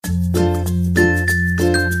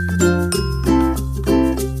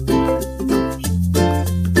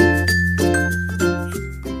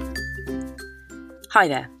Hi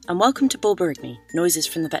there, and welcome to Borborygmi, Noises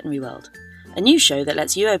from the Veterinary World, a new show that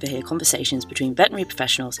lets you overhear conversations between veterinary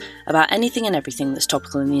professionals about anything and everything that's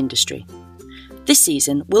topical in the industry. This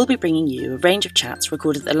season, we'll be bringing you a range of chats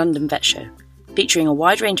recorded at the London Vet Show, featuring a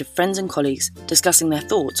wide range of friends and colleagues discussing their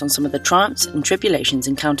thoughts on some of the triumphs and tribulations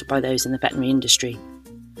encountered by those in the veterinary industry.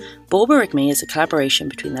 Borborygmi is a collaboration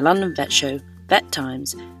between the London Vet Show, Vet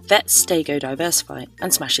Times, Vets Stay Go Diversify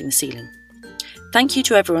and Smashing the Ceiling. Thank you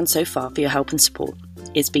to everyone so far for your help and support.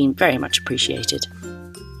 It's been very much appreciated.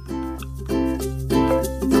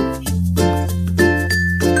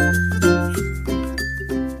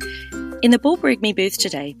 In the Borborygmi booth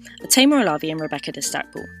today are Taimur Alavi and Rebecca de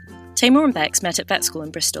Stackball. Taimur and Bex met at vet school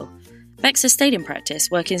in Bristol. Bex has stayed in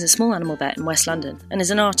practice, working as a small animal vet in West London, and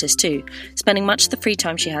is an artist too, spending much of the free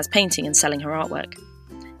time she has painting and selling her artwork.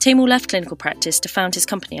 Taimur left clinical practice to found his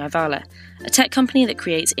company Ivala, a tech company that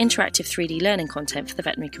creates interactive 3D learning content for the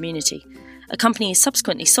veterinary community. A company he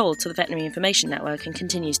subsequently sold to the Veterinary Information Network and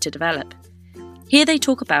continues to develop. Here they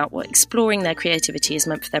talk about what exploring their creativity has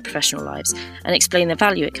meant for their professional lives and explain the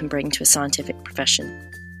value it can bring to a scientific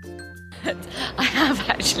profession.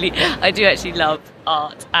 I do actually love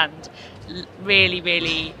art and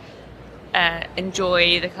really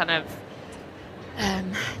enjoy the kind of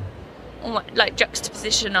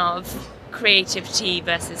juxtaposition of creativity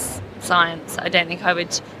versus science. I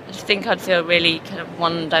think I'd feel really kind of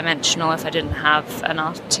one-dimensional if I didn't have an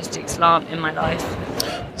artistic slant in my life.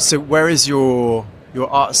 So where is your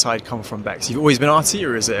art side come from, Bex? You've always been arty,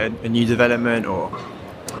 or is it a new development? Or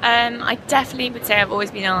I definitely would say I've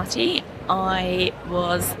always been arty. I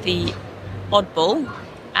was the oddball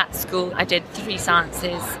at school. I did 3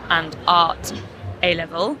 sciences and art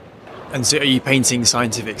A-level. And so are you painting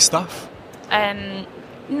scientific stuff?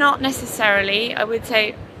 Not necessarily. I would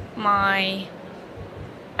say my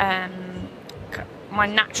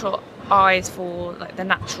natural eyes for the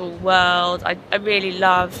natural world. I really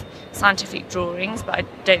love scientific drawings, but I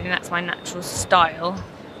don't think that's my natural style.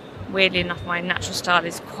 Weirdly enough, my natural style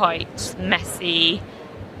is quite messy,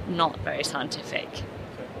 not very scientific.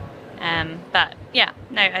 But yeah,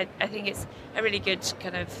 no, I think it's a really good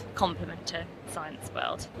kind of complement to science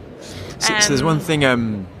world. So there's one thing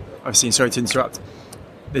I've seen, sorry to interrupt,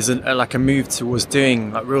 there's a move towards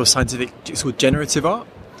doing real scientific, it's called generative art.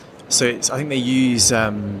 So I think they use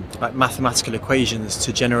mathematical equations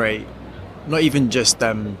to generate not even just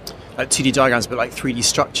 2D diagrams, but 3D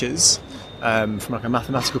structures from a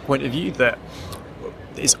mathematical point of view that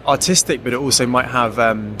is artistic, but it also might have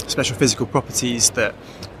special physical properties that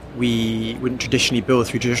we wouldn't traditionally build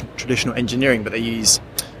through traditional engineering, but they use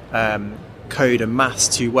code and maths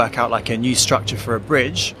to work out a new structure for a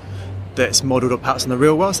bridge that's modelled up perhaps in the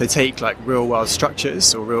real world. So they take real world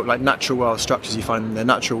structures or real natural world structures you find in the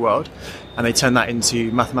natural world, and they turn that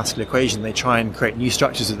into mathematical equation. They try and create new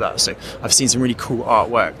structures with that. So I've seen some really cool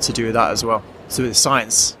artwork to do with that as well. So the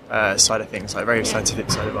science side of things, very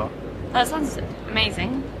scientific side of art. That sounds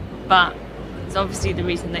amazing, but it's obviously the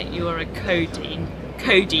reason that you're a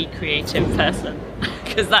Cody creative person,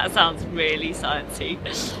 because that sounds really sciencey.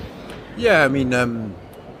 Yeah, I mean,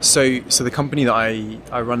 so the company that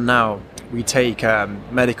I run now, we take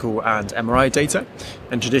medical and MRI data,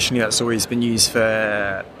 and traditionally that's always been used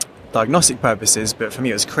for diagnostic purposes, but for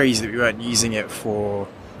me it was crazy that we weren't using it for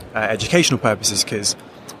educational purposes, because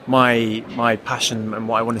my passion and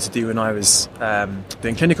what I wanted to do when I was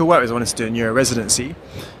doing clinical work was I wanted to do a neuro residency,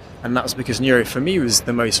 and that was because neuro for me was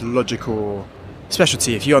the most logical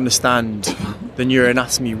specialty. If you understand the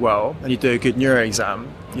neuroanatomy well and you do a good neuro exam,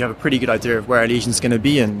 you have a pretty good idea of where a lesion's going to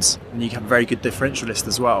be, and you have a very good differentialist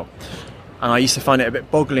as well. And I used to find it a bit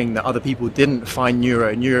boggling that other people didn't find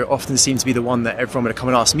neuro. Neuro often seemed to be the one that everyone would come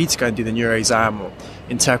and ask me to go and do the neuro exam or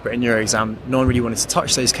interpret a neuro exam. No one really wanted to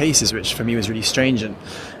touch those cases, which for me was really strange. And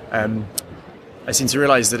I seem to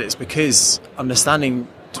realise that it's because understanding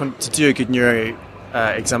to do a good neuro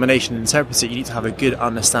examination and interpret it, you need to have a good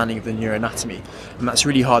understanding of the neuroanatomy, and that's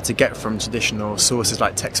really hard to get from traditional sources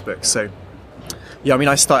like textbooks. So yeah, I mean,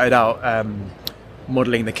 I started out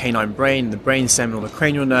modelling the canine brain, the brainstem and all the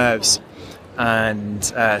cranial nerves, and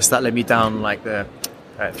so that led me down the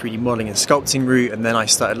 3D modelling and sculpting route, and then I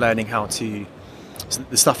started learning how to, so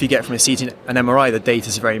the stuff you get from a CT and MRI, the data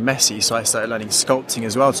is very messy, so I started learning sculpting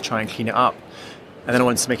as well to try and clean it up. And then I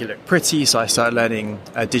wanted to make it look pretty, so I started learning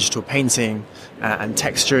digital painting and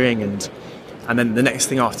texturing, and then the next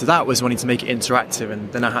thing after that was wanting to make it interactive,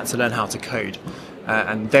 and then I had to learn how to code.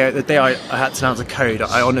 And the day I had to learn how to code,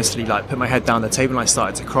 I honestly put my head down on the table and I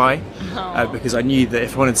started to cry because I knew that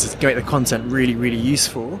if I wanted to make the content really, really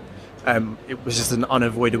useful, it was just an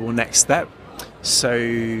unavoidable next step. So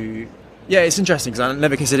Yeah, it's interesting because I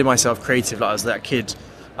never considered myself creative. Like I was that kid.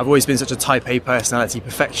 I've always been such a type A personality,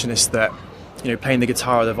 perfectionist, that, you know, playing the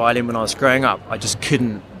guitar or the violin when I was growing up, I just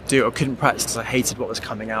couldn't do it or couldn't practice because I hated what was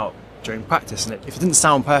coming out during practice. And if it didn't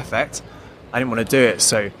sound perfect, I didn't want to do it.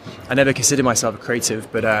 So I never considered myself a creative,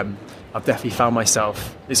 but I've definitely found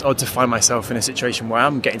myself, it's odd to find myself in a situation where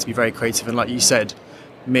I'm getting to be very creative and, like you said,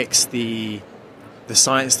 mix the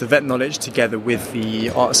science, the vet knowledge together with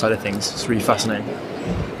the art side of things. It's really fascinating.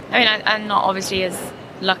 I mean, I'm not obviously as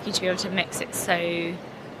lucky to be able to mix it so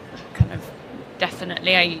kind of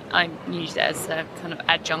definitely. I use it as a kind of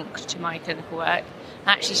adjunct to my clinical work.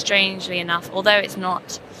 Actually, strangely enough, although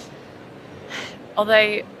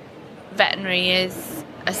veterinary is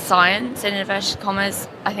a science in inverted commas,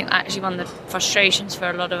 I think actually one of the frustrations for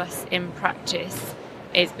a lot of us in practice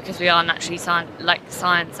is because we are naturally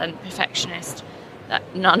science and perfectionist,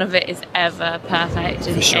 that none of it is ever perfect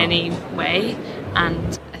in any way.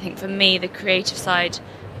 And I think for me, the creative side,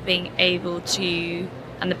 being able to,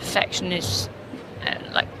 and the perfectionist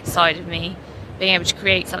side of me, being able to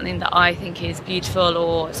create something that I think is beautiful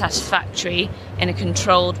or satisfactory in a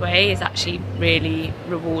controlled way is actually really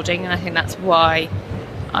rewarding. And I think that's why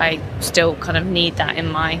I still kind of need that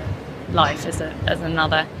in my life as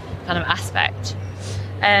another kind of aspect.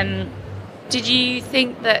 Did you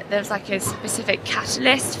think that there was like a specific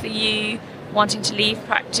catalyst for you wanting to leave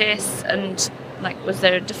practice, and like was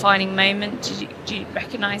there a defining moment? Do you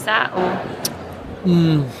recognise that, or?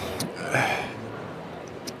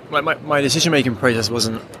 My decision-making process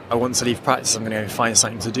wasn't, I want to leave practice, I'm going to go find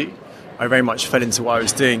something to do. I very much fell into what I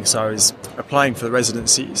was doing, so I was applying for the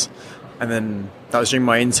residencies, and then that was during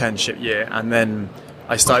my internship year, and then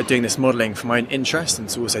I started doing this modelling for my own interest and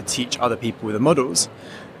to also teach other people with the models.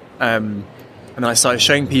 And then I started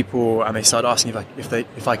showing people, and they started asking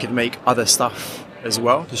if I could make other stuff as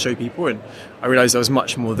well to show people, and I realised there was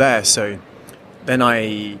much more there. So then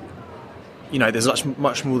there's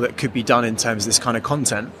much more that could be done in terms of this kind of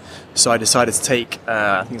content. So I decided to take,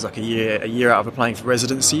 I think it was like a year out of applying for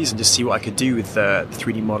residencies and just see what I could do with the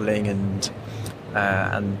 3D modelling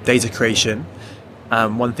and data creation.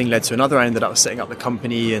 One thing led to another. I ended up setting up the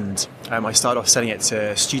company, and I started off selling it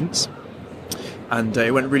to students. And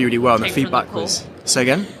it went really, really well. And the feedback was... Say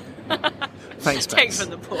again? Thanks, Bex. Take from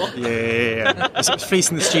the poor. Yeah. I was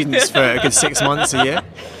fleecing the students for a good 6 months a year.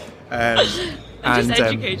 Just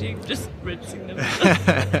educating, just rinsing them.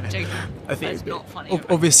 Joking. I think it's not funny.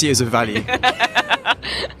 Obviously, it was a value.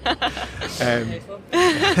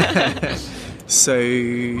 So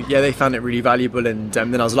yeah, they found it really valuable, and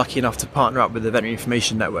then I was lucky enough to partner up with the Veterinary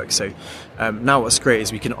Information Network. So now what's great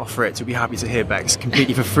is we can offer it, to be happy to hear, Bex,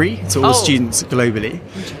 completely for free to all students globally.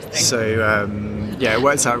 So yeah, it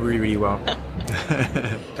works out really, really well.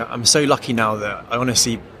 I'm so lucky now that I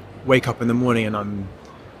honestly wake up in the morning and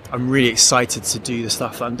I'm really excited to do the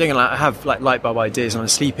stuff that I'm doing. I have like light bulb ideas, and I'm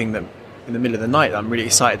sleeping them in the middle of the night. I'm really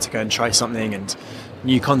excited to go and try something and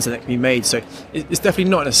new content that can be made. So it's definitely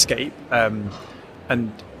not an escape. And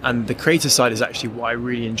the creative side is actually what I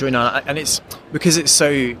really enjoy now. And it's because it's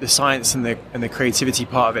so, the science and the creativity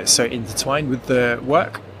part of it is so intertwined with the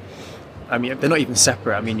work. I mean, they're not even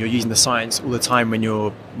separate. I mean, you're using the science all the time when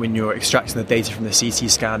you're extracting the data from the CT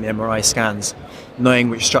scan, the MRI scans, knowing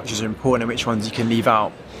which structures are important and which ones you can leave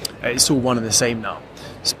out. It's all one and the same now.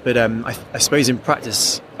 But I suppose in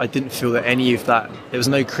practice, I didn't feel that any of that, there was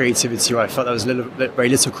no creativity, or I felt there was very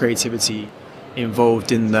little creativity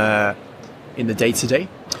involved in the day-to-day.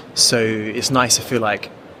 So it's nice to feel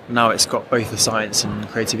like now it's got both the science and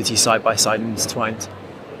creativity side by side intertwined.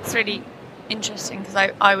 It's really interesting, because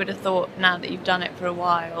I would have thought, now that you've done it for a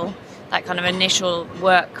while, that kind of initial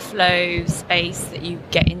workflow space that you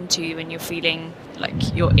get into when you're feeling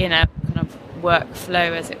like you're in a kind of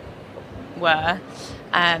workflow, as it were,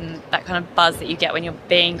 that kind of buzz that you get when you're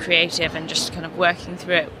being creative and just kind of working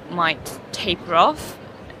through it might taper off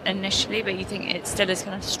initially, but you think it still is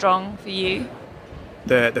kind of strong for you?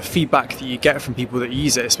 The feedback that you get from people that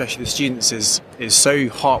use it, especially the students, is so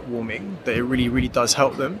heartwarming that it really, really does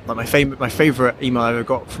help them. Like my favourite email I ever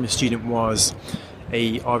got from a student was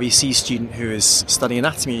a RVC student who is studying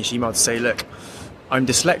anatomy, and she emailed to say, look, I'm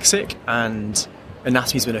dyslexic and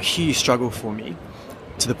anatomy's been a huge struggle for me,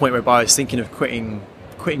 to the point whereby I was thinking of quitting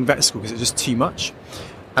vet school because it's just too much.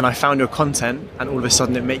 And I found your content, and all of a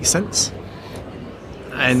sudden it makes sense.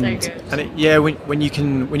 And so good. And when you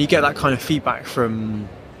get that kind of feedback from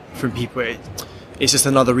people, it's just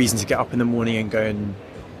another reason to get up in the morning and go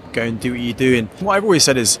and do what you do. And what I've always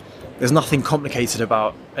said is, there's nothing complicated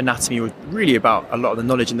about anatomy, or really about a lot of the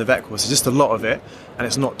knowledge in the vet course. It's just a lot of it, and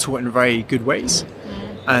it's not taught in very good ways.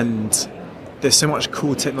 And there's so much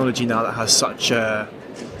cool technology now that has such a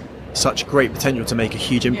such great potential to make a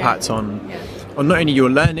huge impact on not only your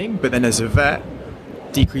learning, but then as a vet,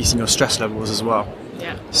 decreasing your stress levels as well.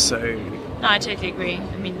 Yeah. So. No, I totally agree.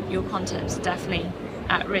 I mean, your content's definitely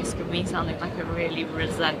at risk of me sounding like a really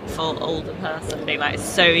resentful older person, being like, it's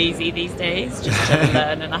so easy these days just to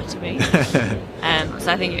learn anatomy.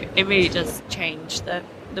 So I think it really does change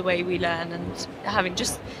the way we learn, and having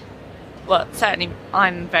just, well, certainly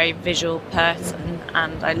I'm a very visual person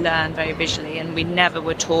and I learn very visually, and we never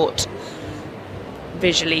were taught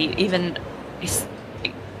visually, even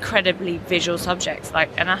incredibly visual subjects like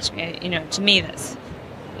anatomy. You know, to me that's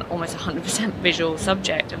almost 100% visual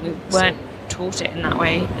subject, and we weren't taught it in that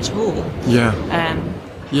way at all. Yeah,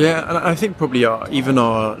 and I think probably even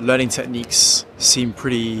our learning techniques seem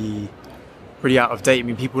pretty out of date. I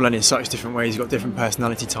mean, people learn in such different ways. You've got different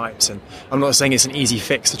personality types, and I'm not saying it's an easy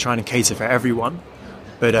fix to try and cater for everyone,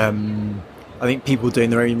 but I think people doing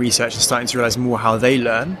their own research and starting to realise more how they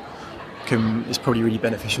learn is probably really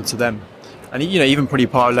beneficial to them. And you know, even probably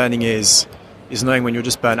part of learning is knowing when you're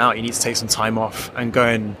just burnt out, you need to take some time off and go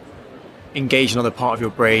and engage another part of your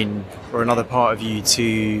brain or another part of you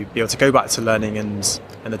to be able to go back to learning and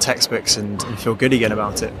the textbooks and feel good again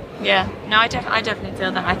about it. Yeah, no, I definitely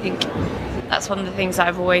feel that. I think that's one of the things that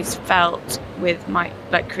I've always felt with my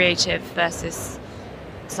creative versus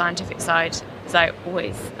scientific side, is I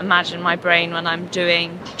always imagine my brain when I'm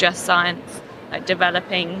doing just science, like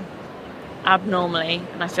developing abnormally,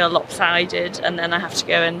 and I feel lopsided, and then I have to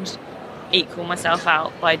go and equal myself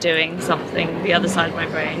out by doing something the other side of my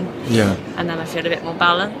brain, and then I feel a bit more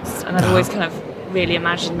balanced. And I've always kind of really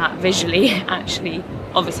imagined that visually. Actually,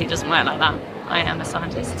 obviously it doesn't work like that. I am a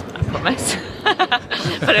scientist, I promise.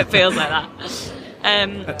 But it feels like that.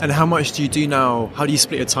 And how much do you do now? How do you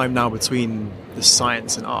split your time now between the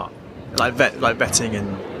science and art, like vetting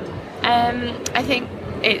and? I think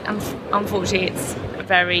unfortunately it's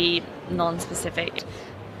very non-specific.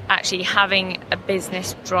 Actually, having a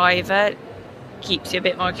business driver keeps you a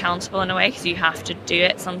bit more accountable in a way, because you have to do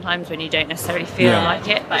it sometimes when you don't necessarily feel like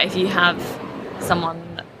it. But if you have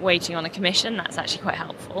someone waiting on a commission, that's actually quite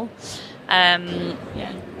helpful. And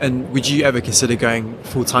would you ever consider going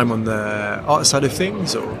full-time on the art side of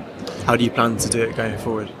things, or how do you plan to do it going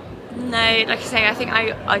forward? No, like I say, I think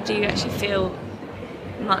I do actually feel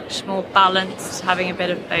much more balanced having a bit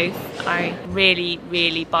of both. I really,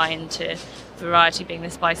 really buy into variety being the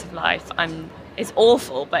spice of life. It's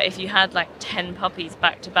awful, but if you had like 10 puppies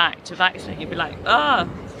back to vaccinate, you'd be like, oh,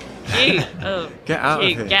 cute, oh, get out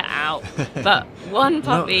cute, of here. Get out. But one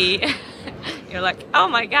puppy, you're like, oh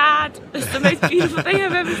my god, it's the most beautiful thing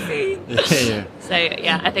I've ever seen. Yeah. So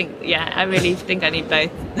I really think I need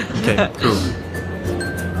both. Okay, cool.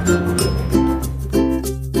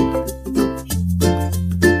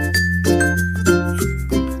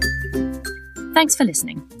 Thanks for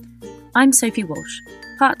listening. I'm Sophie Walsh,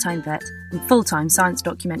 part-time vet and full-time science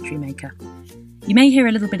documentary maker. You may hear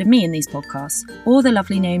a little bit of me in these podcasts, or the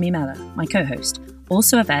lovely Naomi Meller, my co-host,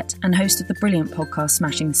 also a vet and host of the brilliant podcast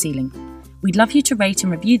Smashing the Ceiling. We'd love you to rate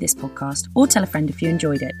and review this podcast, or tell a friend if you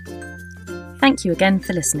enjoyed it. Thank you again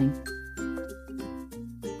for listening.